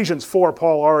 In Ephesians 4,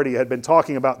 Paul already had been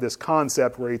talking about this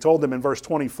concept where he told them in verse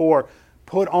 24,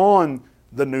 put on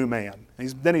the new man.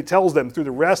 Then he tells them through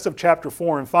the rest of chapter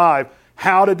 4 and 5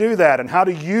 how to do that and how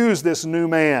to use this new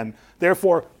man.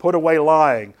 Therefore, put away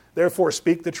lying. Therefore,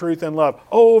 speak the truth in love.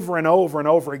 Over and over and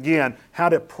over again, how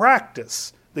to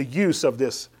practice the use of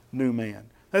this new man.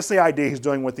 That's the idea he's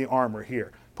doing with the armor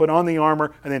here. Put on the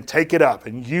armor and then take it up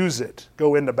and use it.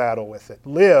 Go into battle with it.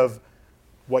 Live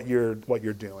what you're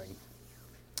doing.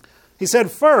 He said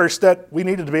first that we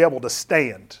needed to be able to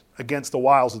stand against the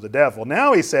wiles of the devil.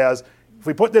 Now he says, if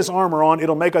we put this armor on,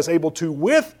 it'll make us able to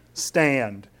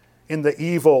withstand in the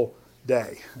evil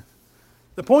day.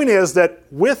 The point is that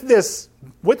with this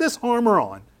armor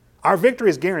on, our victory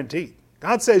is guaranteed.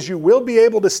 God says you will be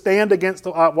able to stand against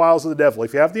the wiles of the devil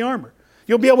if you have the armor.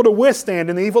 You'll be able to withstand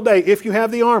in the evil day if you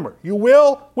have the armor. You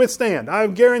will withstand.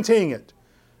 I'm guaranteeing it.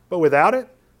 But without it,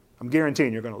 I'm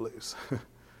guaranteeing you're going to lose.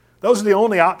 Those are the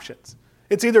only options.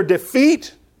 It's either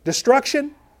defeat,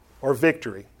 destruction, or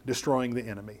victory, destroying the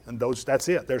enemy. And that's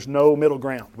it. There's no middle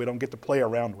ground. We don't get to play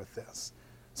around with this.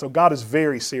 So God is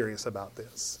very serious about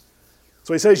this.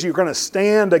 So he says you're going to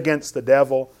stand against the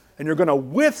devil and you're going to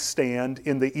withstand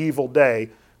in the evil day.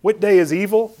 What day is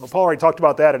evil? Well, Paul already talked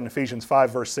about that in Ephesians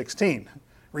 5, verse 16.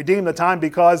 Redeem the time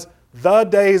because the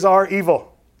days are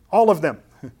evil. All of them.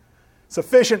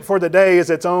 Sufficient for the day is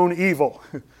its own evil.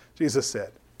 Jesus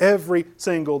said, every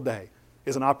single day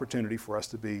is an opportunity for us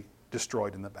to be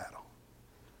destroyed in the battle.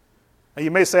 Now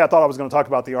you may say, I thought I was going to talk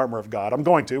about the armor of God. I'm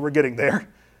going to. We're getting there.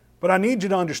 But I need you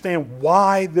to understand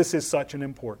why this is such an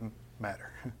important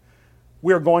matter.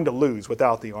 We are going to lose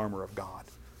without the armor of God.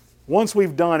 Once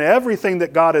we've done everything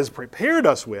that God has prepared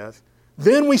us with,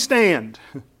 then we stand.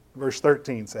 Verse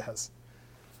 13 says,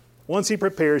 once He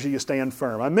prepares you, you stand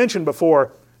firm. I mentioned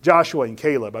before Joshua and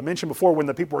Caleb. I mentioned before when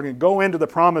the people were going to go into the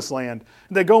promised land.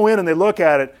 And they go in and they look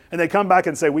at it and they come back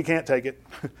and say, we can't take it.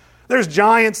 There's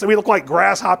giants that we look like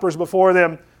grasshoppers before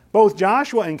them. Both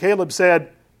Joshua and Caleb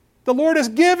said, the Lord is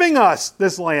giving us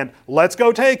this land. Let's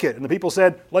go take it. And the people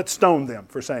said, let's stone them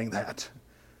for saying that.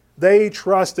 They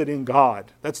trusted in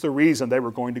God. That's the reason they were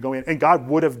going to go in. And God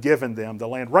would have given them the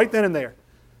land right then and there.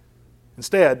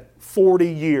 Instead,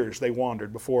 40 years they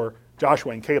wandered before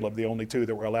Joshua and Caleb, the only two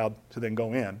that were allowed to then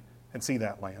go in and see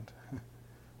that land.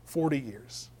 40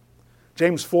 years.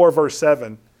 James 4 verse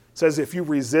 7 says, if you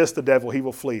resist the devil, he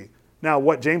will flee. Now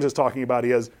what James is talking about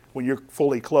is when you're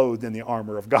fully clothed in the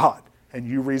armor of God and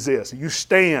you resist, you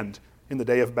stand in the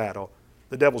day of battle,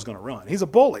 the devil's going to run. He's a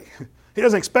bully. He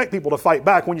doesn't expect people to fight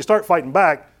back. When you start fighting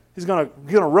back, he's going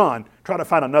to run, try to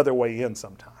find another way in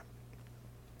sometime.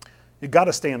 You've got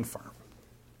to stand firm.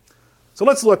 So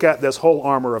let's look at this whole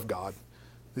armor of God,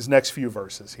 these next few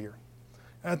verses here.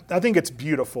 I think it's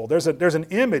beautiful. There's an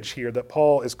image here that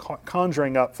Paul is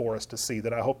conjuring up for us to see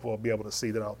that I hope we'll be able to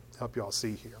see, that I'll help you all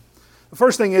see here. The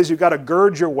first thing is you've got to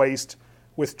gird your waist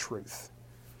with truth.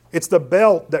 It's the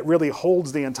belt that really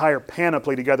holds the entire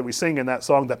panoply together. We sing in that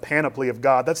song, the panoply of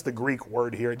God. That's the Greek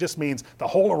word here. It just means the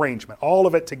whole arrangement, all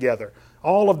of it together.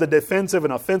 All of the defensive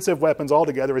and offensive weapons all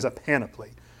together is a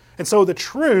panoply. And so the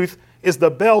truth is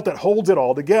the belt that holds it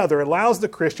all together. It allows the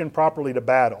Christian properly to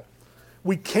battle.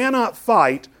 We cannot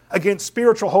fight against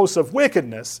spiritual hosts of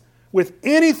wickedness with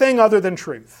anything other than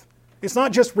truth. It's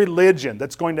not just religion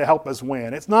that's going to help us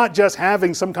win. It's not just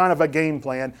having some kind of a game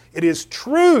plan. It is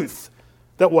truth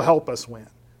that will help us win.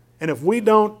 And if we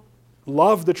don't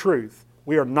love the truth,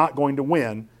 we are not going to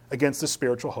win against the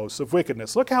spiritual hosts of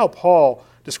wickedness. Look how Paul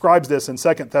describes this in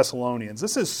 2 Thessalonians.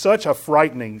 This is such a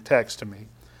frightening text to me.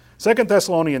 2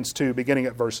 Thessalonians 2, beginning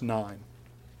at verse 9.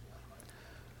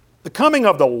 The coming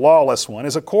of the lawless one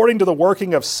is according to the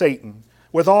working of Satan,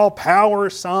 with all power,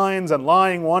 signs, and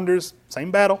lying wonders, same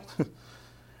battle,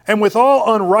 and with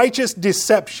all unrighteous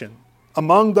deception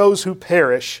among those who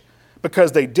perish,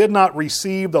 because they did not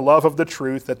receive the love of the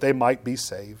truth that they might be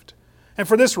saved. And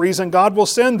for this reason God will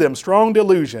send them strong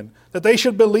delusion, that they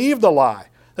should believe the lie,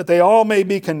 that they all may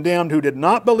be condemned who did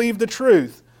not believe the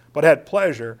truth, but had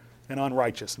pleasure in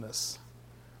unrighteousness.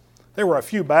 There were a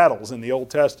few battles in the Old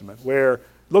Testament where it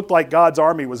looked like God's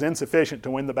army was insufficient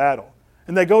to win the battle.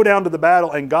 And they go down to the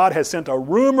battle and God has sent a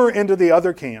rumor into the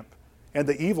other camp, and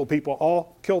the evil people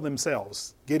all kill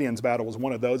themselves. Gideon's battle was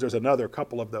one of those. There's another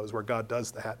couple of those where God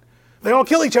does that. They all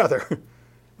kill each other.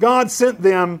 God sent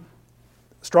them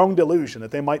strong delusion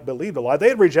that they might believe the lie. They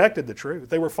had rejected the truth.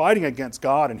 They were fighting against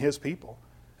God and His people.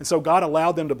 And so God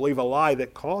allowed them to believe a lie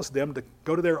that caused them to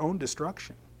go to their own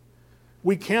destruction.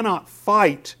 We cannot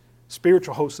fight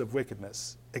spiritual hosts of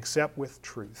wickedness except with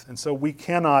truth. And so we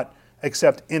cannot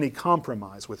accept any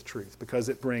compromise with truth because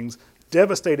it brings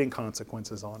devastating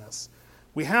consequences on us.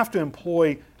 We have to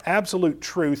employ absolute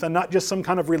truth and not just some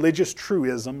kind of religious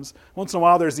truisms. Once in a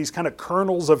while there's these kind of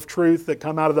kernels of truth that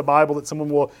come out of the Bible that someone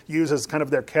will use as kind of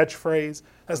their catchphrase.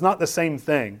 That's not the same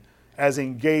thing as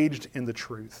engaged in the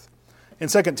truth. In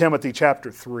 2 Timothy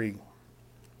chapter 3,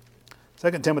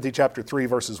 2 Timothy chapter 3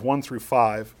 verses 1 through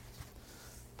 5,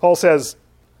 Paul says,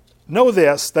 "Know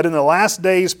this, that in the last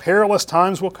days perilous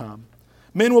times will come.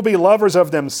 Men will be lovers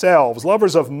of themselves,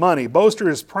 lovers of money,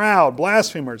 boasters, proud,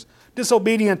 blasphemers,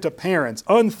 disobedient to parents,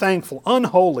 unthankful,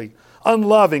 unholy,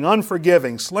 unloving,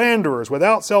 unforgiving, slanderers,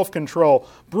 without self-control,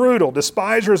 brutal,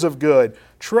 despisers of good,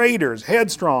 traitors,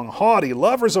 headstrong, haughty,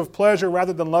 lovers of pleasure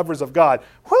rather than lovers of God."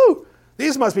 Whew!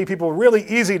 These must be people really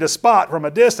easy to spot from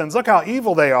a distance. Look how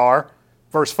evil they are.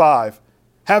 Verse 5,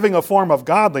 "Having a form of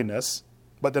godliness,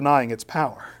 but denying its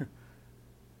power."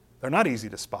 They're not easy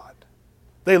to spot.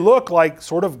 They look like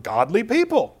sort of godly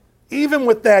people. Even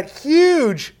with that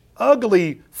huge,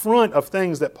 ugly front of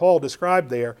things that Paul described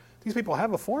there, these people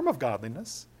have a form of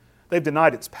godliness. They've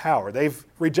denied its power. They've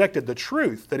rejected the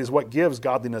truth that is what gives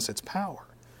godliness its power.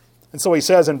 And so he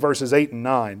says in verses 8 and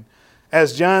 9,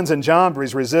 "As Jannes and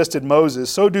Jambres resisted Moses,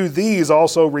 so do these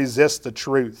also resist the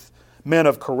truth. Men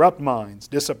of corrupt minds,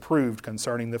 disapproved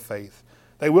concerning the faith.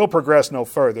 They will progress no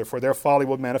further, for their folly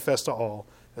will manifest to all,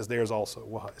 as theirs also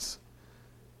was."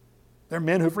 They're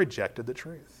men who've rejected the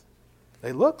truth.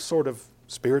 They look sort of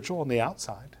spiritual on the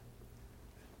outside.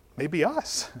 Maybe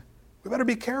us. We better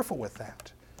be careful with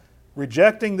that.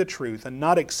 Rejecting the truth and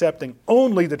not accepting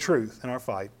only the truth in our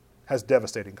fight has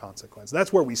devastating consequences.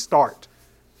 That's where we start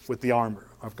with the armor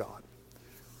of God.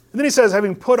 And then he says,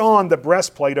 having put on the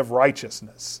breastplate of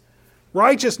righteousness.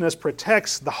 Righteousness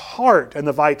protects the heart and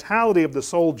the vitality of the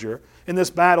soldier in this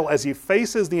battle as he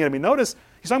faces the enemy. Notice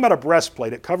he's talking about a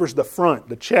breastplate. It covers the front,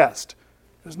 the chest.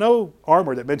 There's no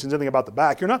armor that mentions anything about the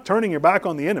back. You're not turning your back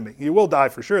on the enemy. You will die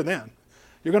for sure then.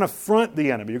 You're going to front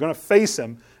the enemy. You're going to face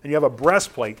him, and you have a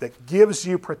breastplate that gives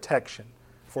you protection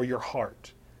for your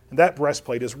heart. And that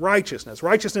breastplate is righteousness.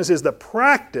 Righteousness is the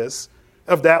practice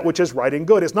of that which is right and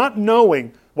good. It's not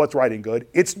knowing what's right and good.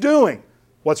 It's doing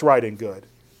what's right and good,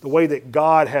 the way that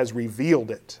God has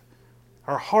revealed it.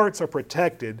 Our hearts are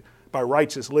protected by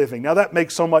righteous living. Now that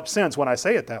makes so much sense when I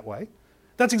say it that way.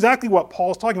 That's exactly what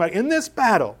Paul's talking about. In this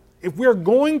battle, if we're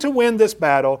going to win this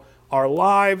battle, our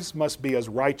lives must be as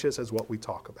righteous as what we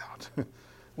talk about.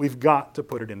 We've got to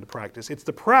put it into practice. It's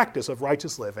the practice of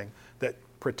righteous living that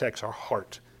protects our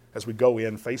heart as we go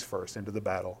in face first into the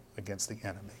battle against the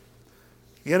enemy.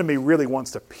 The enemy really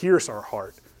wants to pierce our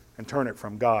heart and turn it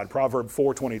from God. Proverb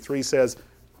 4:23 says,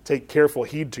 "Take careful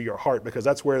heed to your heart, because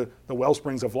that's where the well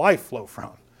springs of life flow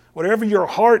from." Whatever your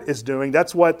heart is doing,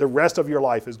 that's what the rest of your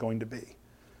life is going to be.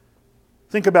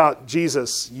 Think about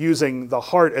Jesus using the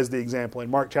heart as the example. In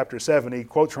Mark chapter 7, he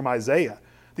quotes from Isaiah.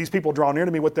 "These people draw near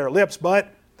to me with their lips, but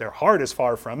their heart is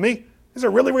far from me." These are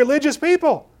really religious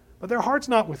people, but their heart's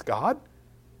not with God.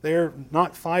 They're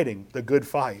not fighting the good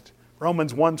fight.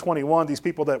 Romans 1:21, these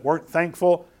people that weren't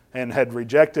thankful and had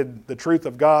rejected the truth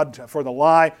of God for the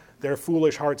lie, their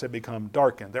foolish hearts had become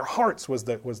darkened. Their hearts was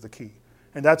the key.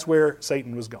 And that's where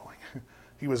Satan was going.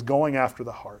 He was going after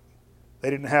the heart. They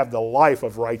didn't have the life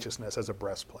of righteousness as a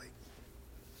breastplate.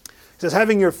 He says,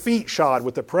 having your feet shod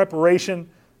with the preparation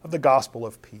of the gospel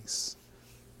of peace.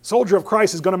 Soldier of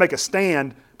Christ is going to make a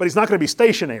stand, but he's not going to be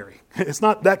stationary. It's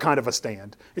not that kind of a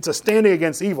stand. It's a standing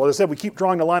against evil. As I said, we keep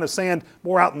drawing the line of sand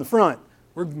more out in the front.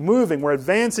 We're moving. We're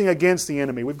advancing against the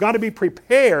enemy. We've got to be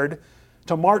prepared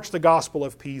to march the gospel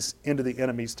of peace into the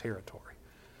enemy's territory.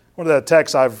 One of the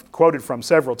texts I've quoted from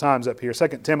several times up here, 2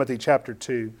 Timothy chapter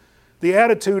 2, the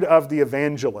attitude of the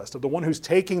evangelist, of the one who's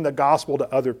taking the gospel to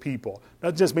other people.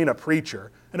 Doesn't just mean a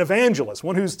preacher. An evangelist,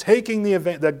 one who's taking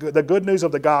the good news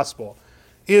of the gospel,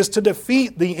 is to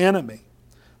defeat the enemy.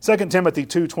 2 Timothy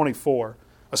 2:24,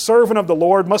 a servant of the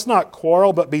Lord must not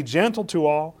quarrel, but be gentle to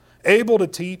all, able to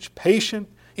teach, patient,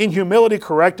 in humility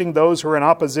correcting those who are in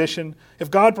opposition,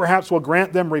 if God perhaps will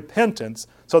grant them repentance,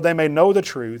 so they may know the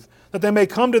truth, that they may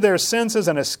come to their senses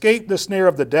and escape the snare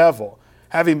of the devil,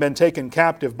 having been taken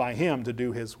captive by him to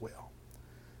do his will.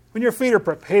 When your feet are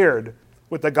prepared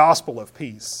with the gospel of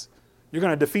peace, you're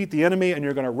going to defeat the enemy and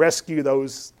you're going to rescue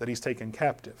those that he's taken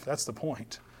captive. That's the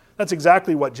point. That's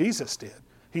exactly what Jesus did.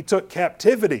 He took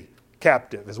captivity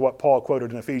captive, is what Paul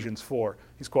quoted in Ephesians 4.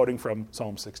 He's quoting from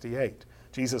Psalm 68.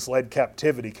 Jesus led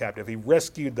captivity captive. He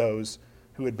rescued those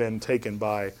who had been taken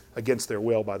against their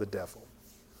will by the devil.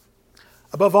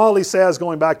 Above all, he says,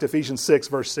 going back to Ephesians 6,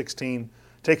 verse 16,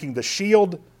 taking the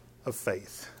shield of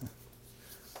faith.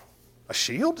 A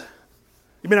shield?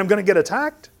 You mean I'm going to get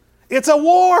attacked? It's a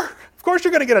war. Of course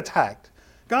you're going to get attacked.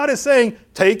 God is saying,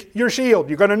 take your shield.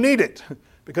 You're going to need it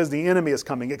because the enemy is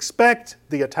coming. Expect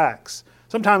the attacks.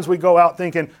 Sometimes we go out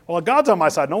thinking, well, if God's on my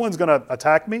side, no one's going to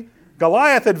attack me.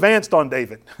 Goliath advanced on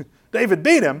David. David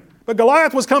beat him, but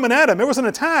Goliath was coming at him. It was an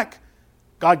attack.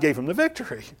 God gave him the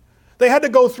victory. They had to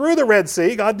go through the Red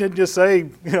Sea. God didn't just say,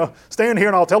 stand here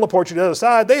and I'll teleport you to the other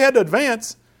side. They had to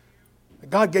advance.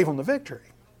 God gave them the victory.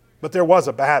 But there was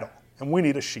a battle, and we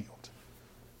need a shield.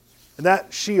 And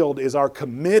that shield is our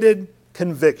committed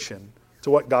conviction to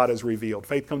what God has revealed.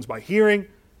 Faith comes by hearing,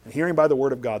 and hearing by the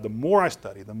Word of God. The more I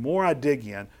study, the more I dig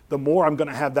in, the more I'm going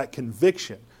to have that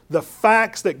conviction. The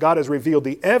facts that God has revealed,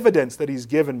 the evidence that He's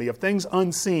given me of things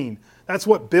unseen, that's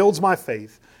what builds my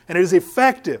faith. And it is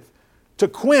effective to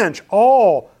quench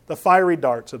all the fiery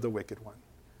darts of the wicked one.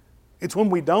 It's when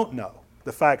we don't know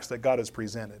the facts that God has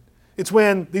presented. It's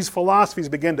when these philosophies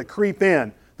begin to creep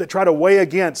in that try to weigh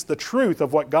against the truth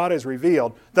of what God has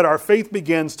revealed, that our faith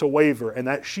begins to waver and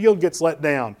that shield gets let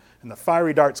down and the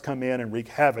fiery darts come in and wreak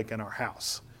havoc in our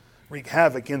house, wreak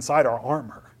havoc inside our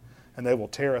armor, and they will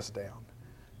tear us down.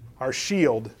 Our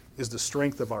shield is the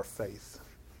strength of our faith.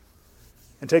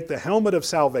 And take the helmet of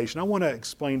salvation. I want to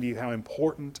explain to you how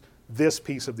important this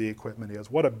piece of the equipment is.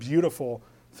 What a beautiful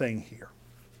thing here.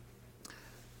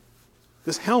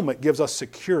 This helmet gives us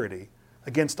security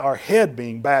against our head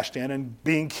being bashed in and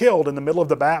being killed in the middle of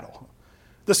the battle.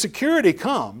 The security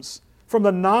comes from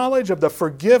the knowledge of the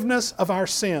forgiveness of our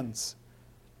sins.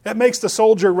 It makes the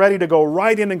soldier ready to go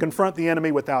right in and confront the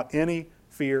enemy without any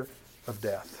fear of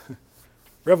death.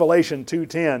 Revelation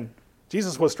 2:10,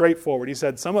 Jesus was straightforward. He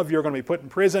said, some of you are going to be put in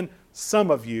prison. Some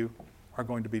of you are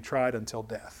going to be tried until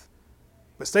death.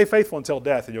 But stay faithful until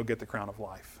death and you'll get the crown of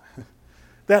life.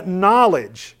 That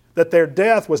knowledge that their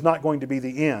death was not going to be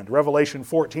the end. Revelation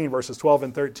 14, verses 12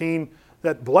 and 13,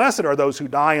 that blessed are those who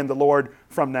die in the Lord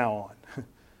from now on.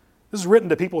 This is written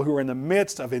to people who are in the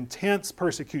midst of intense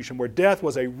persecution, where death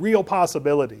was a real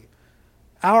possibility.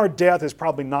 Our death is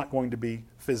probably not going to be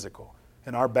physical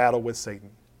in our battle with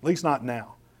Satan, at least not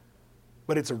now.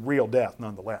 But it's a real death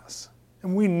nonetheless.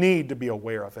 And we need to be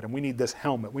aware of it, and we need this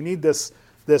helmet. We need this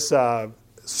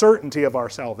certainty of our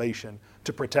salvation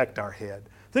to protect our head.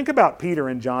 Think about Peter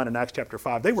and John in Acts chapter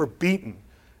 5. They were beaten,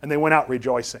 and they went out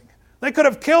rejoicing. They could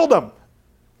have killed them.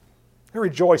 They're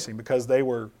rejoicing because they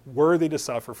were worthy to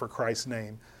suffer for Christ's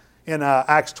name. In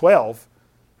Acts 12,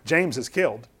 James is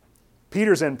killed.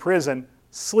 Peter's in prison,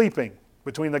 sleeping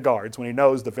between the guards when he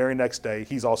knows the very next day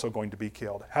he's also going to be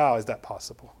killed. How is that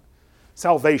possible?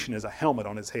 Salvation is a helmet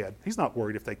on his head. He's not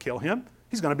worried if they kill him.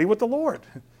 He's going to be with the Lord.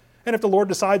 And if the Lord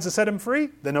decides to set him free,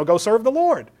 then he'll go serve the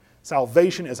Lord.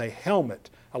 Salvation is a helmet.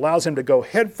 Allows him to go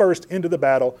headfirst into the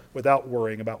battle without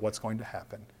worrying about what's going to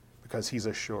happen because he's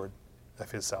assured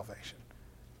of his salvation.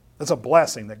 That's a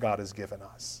blessing that God has given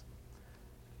us.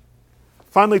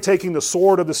 Finally, taking the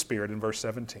sword of the Spirit in verse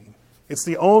 17. It's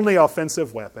the only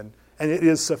offensive weapon, and it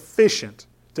is sufficient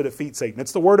to defeat Satan.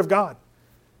 It's the Word of God.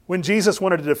 When Jesus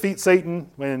wanted to defeat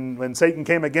Satan, when Satan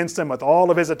came against him with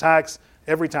all of his attacks,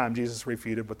 every time Jesus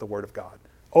refuted with the Word of God.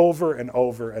 Over and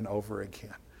over and over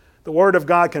again. The Word of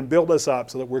God can build us up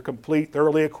so that we're complete,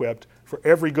 thoroughly equipped for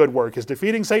every good work. Is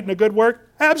defeating Satan a good work?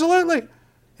 Absolutely.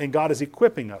 And God is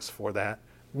equipping us for that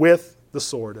with the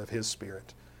sword of His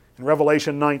Spirit. In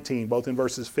Revelation 19, both in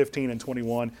verses 15 and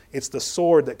 21, it's the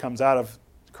sword that comes out of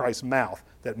Christ's mouth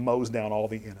that mows down all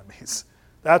the enemies.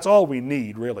 That's all we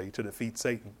need, really, to defeat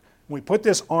Satan. When we put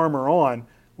this armor on,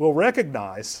 we'll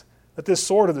recognize that this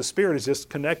sword of the Spirit is just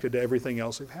connected to everything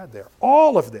else we've had there.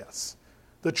 All of this,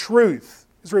 the truth,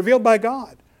 is revealed by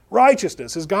God.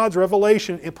 Righteousness is God's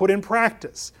revelation and put in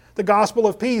practice. The gospel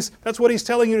of peace, that's what He's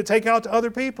telling you to take out to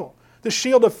other people. The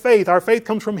shield of faith, our faith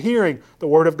comes from hearing the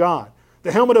Word of God.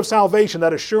 The helmet of salvation,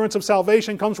 that assurance of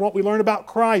salvation, comes from what we learn about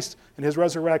Christ and His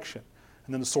resurrection.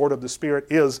 And then the sword of the Spirit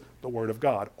is the Word of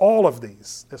God. All of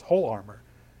these, this whole armor,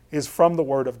 is from the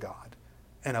Word of God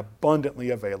and abundantly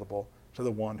available to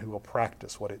the one who will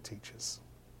practice what it teaches.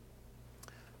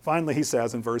 Finally, he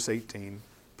says in verse 18,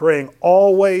 praying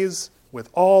always with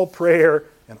all prayer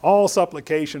and all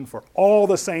supplication for all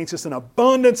the saints. Just an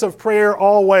abundance of prayer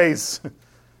always.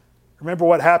 Remember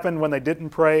what happened when they didn't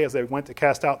pray as they went to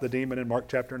cast out the demon in Mark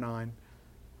chapter 9?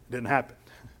 It didn't happen.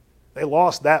 They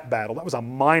lost that battle. That was a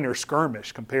minor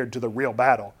skirmish compared to the real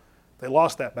battle. They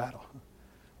lost that battle.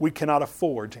 We cannot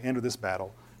afford to enter this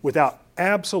battle without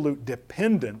absolute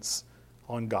dependence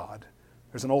on God.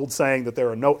 There's an old saying that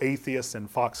there are no atheists in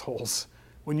foxholes.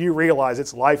 When you realize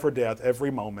it's life or death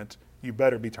every moment, you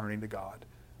better be turning to God.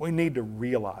 We need to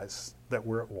realize that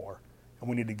we're at war, and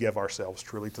we need to give ourselves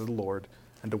truly to the Lord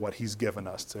and to what He's given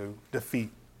us to defeat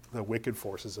the wicked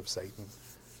forces of Satan.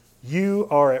 You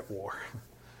are at war.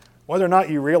 Whether or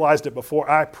not you realized it before,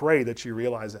 I pray that you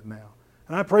realize it now.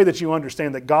 And I pray that you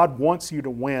understand that God wants you to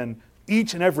win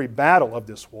each and every battle of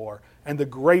this war and the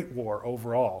great war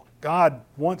overall. God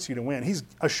wants you to win. He's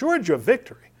assured you of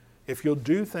victory if you'll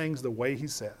do things the way He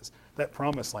says. That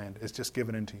promised land is just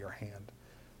given into your hand.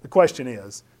 The question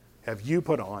is, have you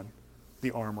put on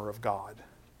the armor of God?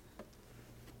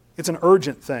 It's an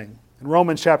urgent thing. In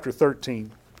Romans chapter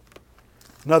 13,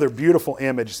 another beautiful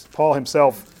image, Paul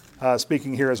himself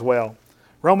speaking here as well.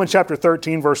 Romans chapter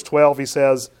 13, verse 12, he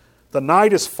says, the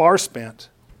night is far spent,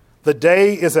 the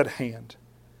day is at hand.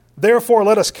 Therefore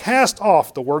let us cast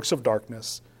off the works of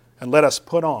darkness and let us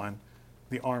put on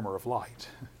the armor of light.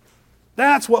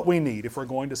 That's what we need if we're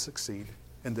going to succeed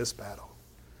in this battle.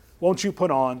 Won't you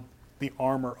put on the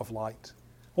armor of light?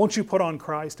 Won't you put on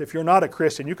Christ? If you're not a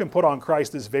Christian, you can put on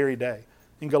Christ this very day.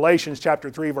 In Galatians chapter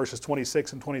 3, verses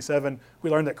 26 and 27, we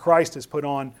learn that Christ is put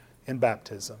on in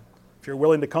baptism. If you're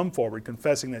willing to come forward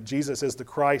confessing that Jesus is the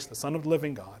Christ, the Son of the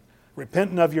living God,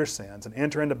 repenting of your sins and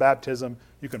enter into baptism,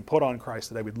 you can put on Christ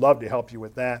today. We'd love to help you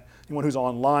with that. Anyone who's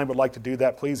online would like to do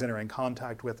that, please enter in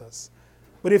contact with us.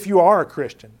 But if you are a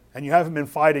Christian and you haven't been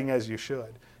fighting as you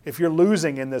should, if you're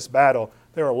losing in this battle,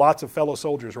 there are lots of fellow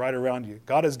soldiers right around you.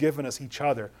 God has given us each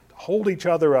other to hold each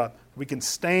other up. We can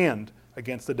stand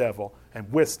against the devil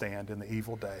and withstand in the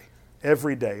evil day.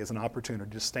 Every day is an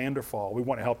opportunity to stand or fall. We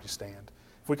want to help you stand.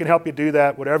 If we can help you do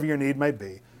that, whatever your need may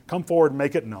be, come forward and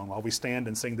make it known while we stand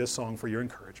and sing this song for your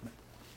encouragement.